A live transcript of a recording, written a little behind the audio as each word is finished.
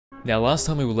Now, last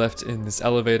time we were left in this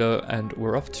elevator and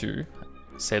we're off to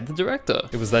save the director.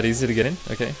 It was that easy to get in?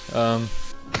 Okay. Oh!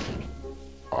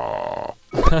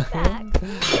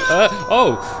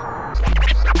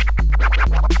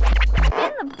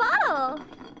 In the bottle!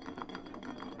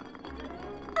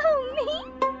 Oh,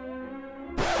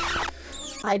 me?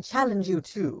 I challenge you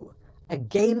to a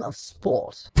game of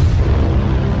sport.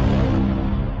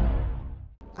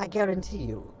 I guarantee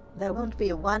you, there won't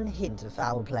be one hint of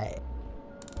foul play.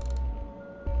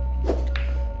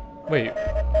 Wait.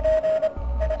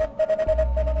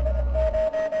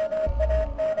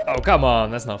 Oh, come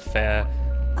on, that's not fair.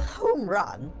 A home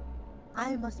run?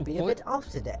 I must be a bit off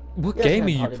today. What Your game turn,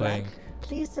 are you Polly playing? Blank.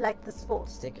 Please select the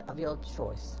sports stick of your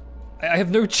choice. I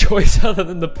have no choice other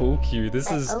than the pool cue.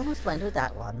 This is... I almost went with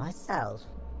that one myself.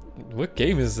 What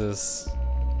game is this?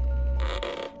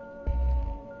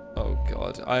 Oh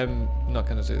god, I'm not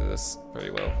gonna do this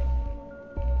very well.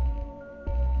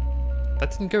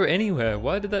 That didn't go anywhere.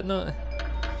 Why did that not...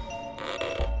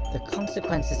 The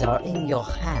consequences are in your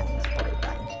hands, Polly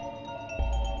Blank.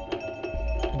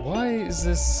 Why is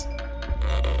this...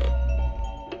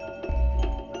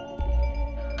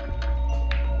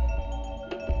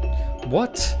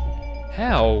 What?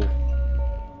 How?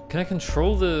 Can I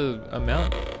control the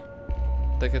amount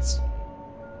that gets...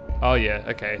 Oh yeah,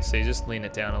 okay, so you just lean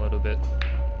it down a little bit.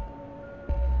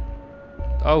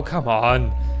 Oh, come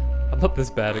on. I'm not this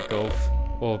bad at golf.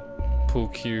 Or pool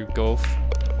cue golf.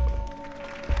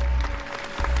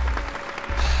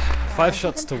 5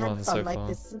 shots to 1 so like far.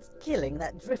 this since killing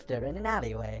that drifter in an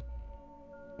alleyway.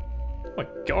 Oh my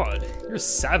god, you're a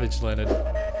savage, Leonard.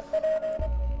 I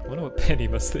wonder what Penny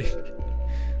must think.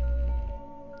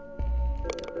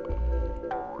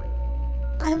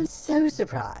 I'm so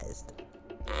surprised.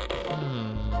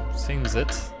 Seems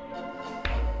it.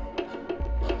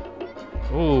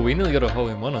 Oh, we nearly got a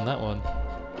hole-in-one on that one.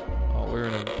 Oh, we're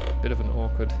in a bit of an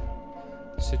awkward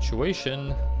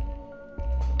situation.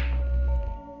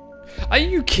 Are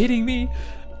you kidding me?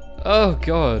 Oh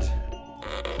god.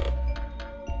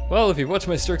 Well, if you watch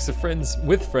my Strokes with Friends,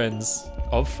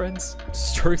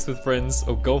 Strokes with Friends,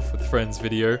 or Golf with Friends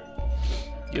video,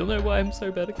 you'll know why I'm so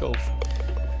bad at golf.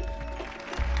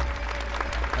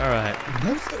 Alright.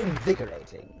 Most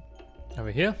invigorating.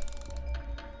 Over here.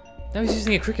 Now he's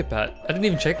using a cricket bat. I didn't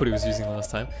even check what he was using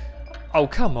last time. Oh,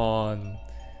 come on.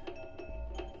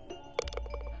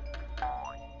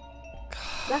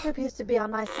 Luck appears to be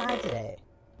on my side today.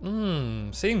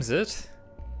 Seems it.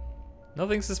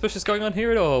 Nothing suspicious going on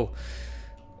here at all.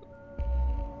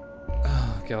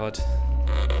 Oh, God.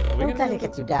 Don't let it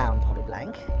get you down, Polly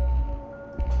Blank.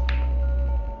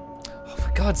 Oh,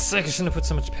 for God's sake, I shouldn't have put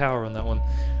so much power on that one.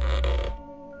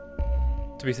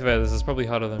 To be fair, this is probably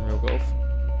harder than real golf.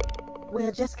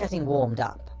 We're just getting warmed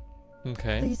up.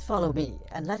 Okay. Please follow me,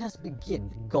 and let us begin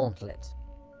the gauntlet.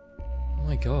 Oh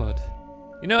my god.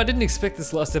 You know, I didn't expect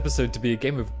this last episode to be a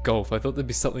game of golf. I thought there'd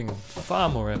be something far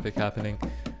more epic happening.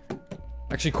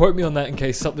 Actually, quote me on that in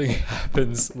case something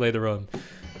happens later on.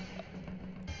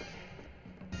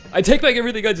 I take back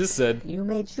everything I just said. You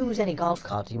may choose any golf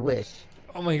cart you wish.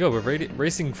 Oh my god, we're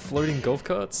racing floating golf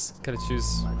carts? Gotta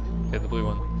choose... Okay, the blue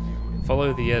one.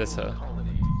 Follow the editor.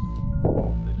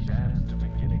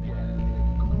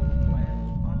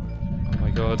 Oh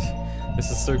my god, this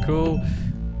is so cool.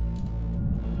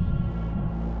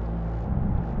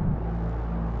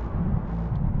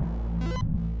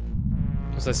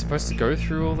 Was I supposed to go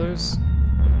through all those?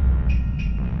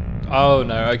 Oh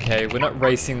no, okay, we're not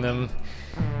racing them.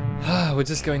 We're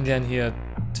just going down here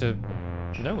to...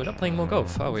 No, we're not playing more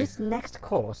golf, are we? This next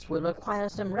course will require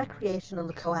some recreational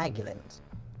coagulant.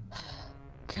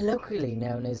 Colloquially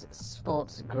known as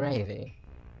sports gravy.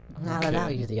 I'll allow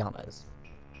you the honors.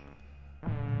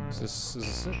 Is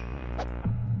this it?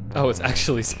 Oh, it's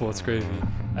actually sports gravy.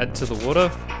 Add to the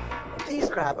water. Please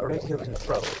grab a radio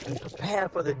control and prepare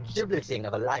for the gibleting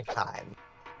of a lifetime.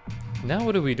 Now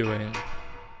what are we doing?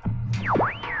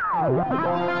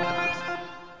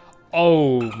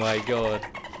 Oh my god.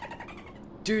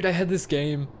 Dude, I had this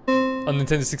game on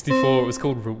Nintendo 64. It was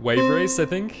called Wave Race, I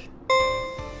think.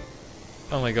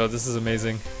 Oh my god, this is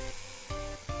amazing.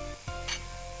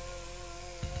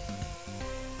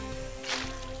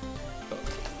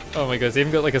 Oh my god, it's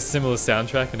even got like a similar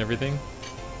soundtrack and everything.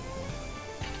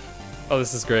 Oh,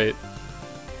 this is great.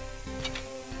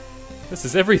 This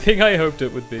is everything I hoped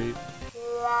it would be.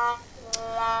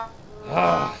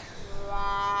 Ah.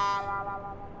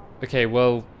 Okay,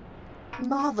 well...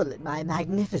 Marvel at my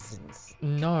magnificence.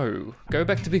 No. Go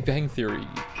back to Big Bang Theory.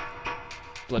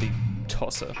 Bloody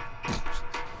tosser.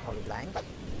 Polly Blank.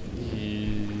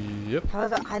 Yep.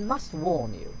 However, I must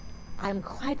warn you. I'm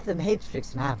quite the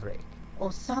Matrix Maverick,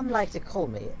 or some like to call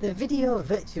me the video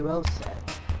virtuoso.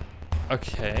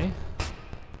 Okay.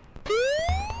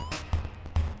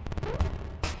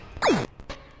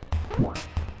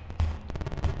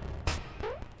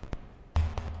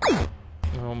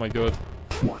 Oh my god.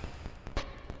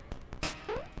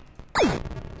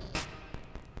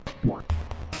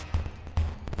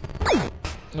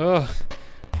 Oh,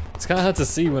 it's kind of hard to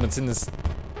see when it's in this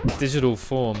digital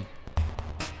form.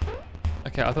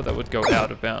 Okay, I thought that would go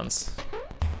out of bounds.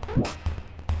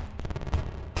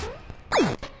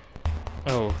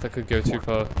 Oh, that could go too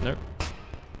far. Nope.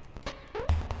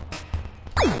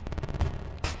 I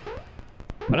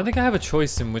don't think I have a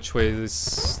choice in which way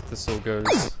this all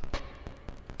goes.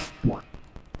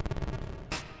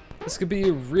 This could be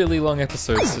a really long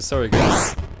episode, so sorry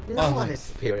guys. No one is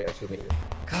superior to me.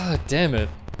 God damn it.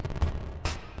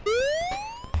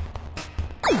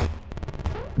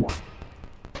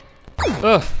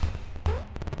 Ugh.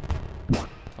 Oh,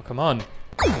 come on.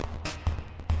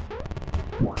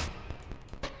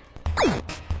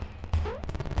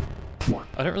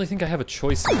 I don't really think I have a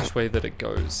choice in which way that it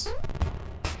goes.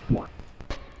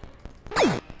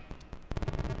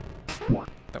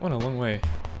 That went a long way.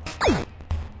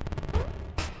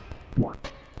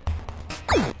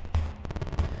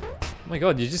 Oh my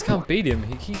god, you just can't beat him.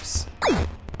 He keeps...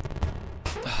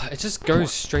 It just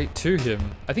goes straight to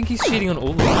him. I think he's cheating on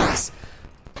all of these.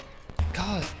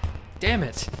 God damn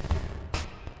it.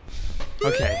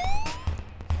 Okay.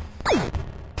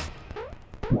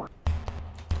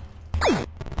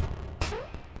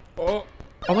 Oh.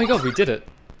 Oh my god, we did it.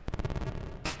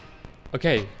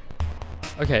 Okay.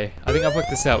 Okay, I think I've worked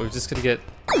this out. We've just got to get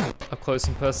up close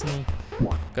and personal.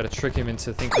 Got to trick him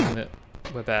into thinking that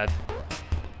we're bad.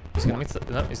 He's gonna miss that.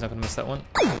 No, he's not gonna miss that one.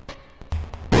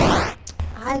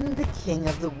 I'm the king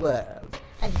of the world,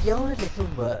 and you're a little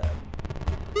worm.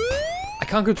 I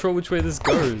can't control which way this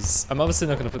goes. I'm obviously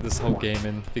not gonna put this whole game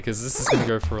in because this is gonna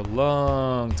go for a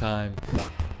long time.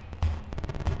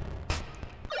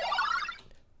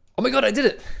 Oh my god, I did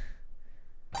it!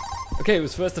 Okay, it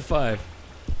was first to 5.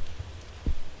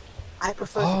 I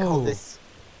prefer to call this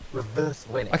reverse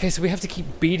winning. Okay, so we have to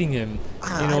keep beating him in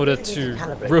I order really need to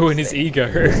calibrate ruin this his thing. ego.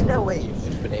 There's no way you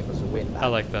should have been able to win that. I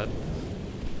like that.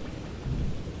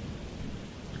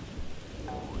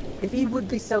 If you would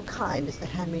be so kind as to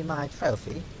hand me my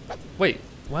trophy. Wait,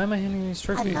 why am I handing you this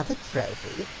trophy? Another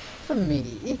trophy? For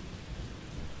me?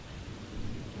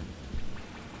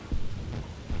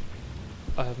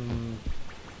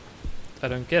 I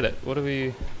don't get it. What do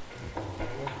we...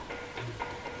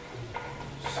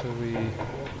 So we...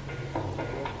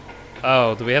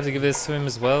 Oh, do we have to give this to him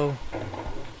as well?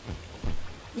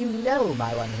 You know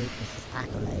my one weakness is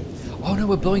accolades. Oh no,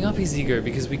 we're blowing up his ego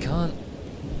because we can't...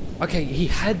 Okay, he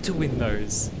had to win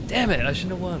those. Damn it, I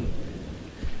shouldn't have won.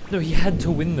 No, he had to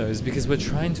win those because we're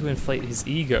trying to inflate his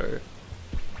ego.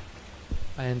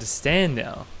 I understand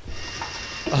now.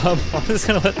 I'm just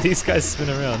gonna let these guys spin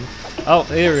around. Oh,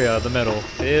 here we are, the medal.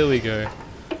 There we go.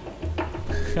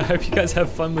 I hope you guys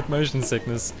have fun with motion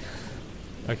sickness.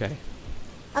 Okay.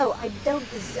 Oh, I don't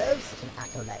deserve such an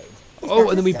accolade. Is Oh, that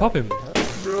and then we so? pop him.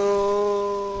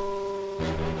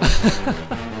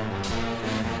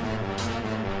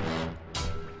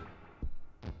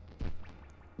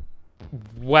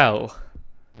 Well.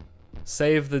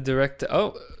 Save the director.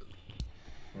 Oh.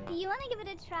 Do you want to give it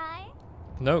a try?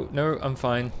 No, no, I'm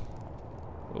fine.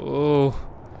 Oh.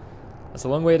 That's a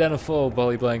long way down a fall,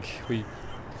 Bolly Blank. We...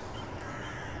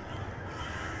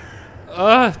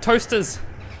 Ah, toasters!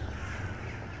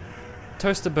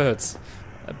 Toaster birds.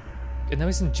 And now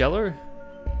he's in Jello?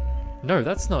 No,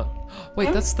 that's not.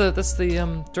 Wait, that's the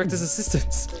director's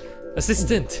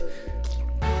assistant.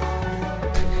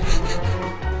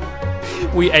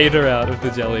 We ate her out of the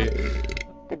jelly.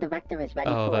 The director is ready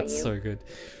Oh, for that's you. so good.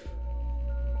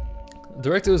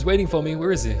 Director was waiting for me.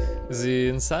 Where is he? Is he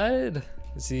inside?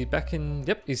 Is he back in?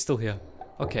 Yep, he's still here.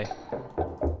 Okay.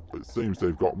 It seems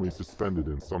they've got me suspended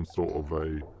in some sort of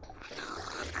a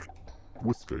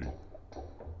whiskey.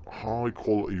 High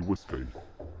quality whiskey.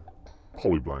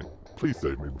 Polyblank, please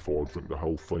save me before I drink the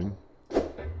whole thing.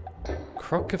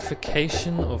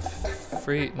 Crocifixion or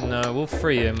free? No, we'll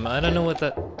free him. I don't know what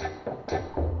that...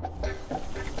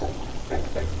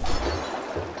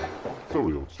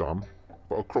 Sorry, old chum,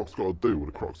 but a croc's got to do what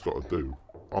a croc's got to do.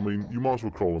 I mean, you might as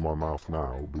well crawl in my mouth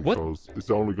now, because it's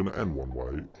only going to end one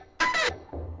way.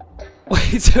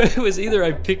 Wait, so it was either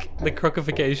I pick the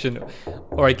crocifixion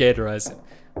or I gatorize it.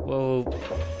 Well...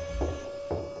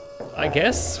 I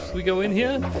guess we go in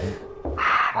here?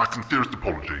 My sincerest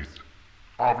apologies.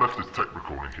 I've left this tech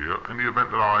recording here in the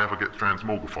event that I ever get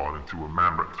transmogrified into a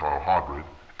man-reptile hybrid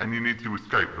and you need to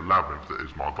escape the labyrinth that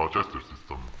is my digestive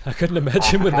system. I couldn't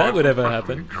imagine when that would ever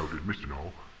happen. Encoded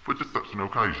missional for just such an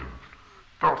occasion.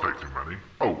 Don't take too many.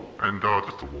 Oh, and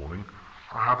just a warning,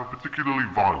 I have a particularly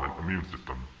violent immune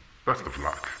system. Best of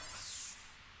luck.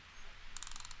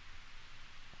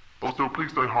 Also, please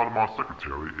say hi to my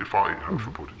secretary if I eat her for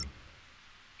pudding.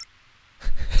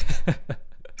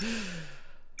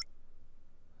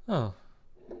 Oh.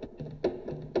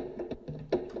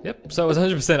 Yep, so I was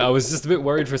 100%. I was just a bit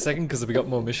worried for a second because we got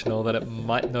more missional that it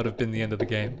might not have been the end of the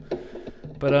game.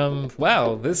 But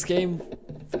wow, this game,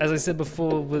 as I said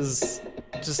before, was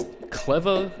just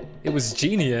clever. It was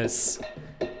genius.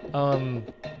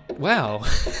 Wow.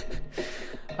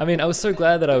 I mean, I was so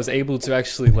glad that I was able to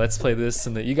actually let's play this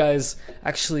and that you guys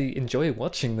actually enjoy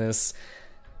watching this.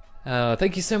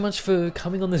 Thank you so much for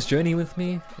coming on this journey with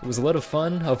me. It was a lot of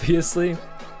fun, obviously.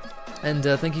 And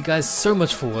thank you guys so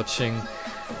much for watching.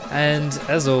 And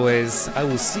as always, I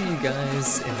will see you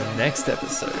guys in the next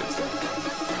episode.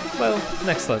 Well,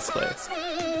 next Let's Play.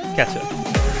 Catch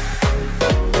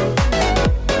ya.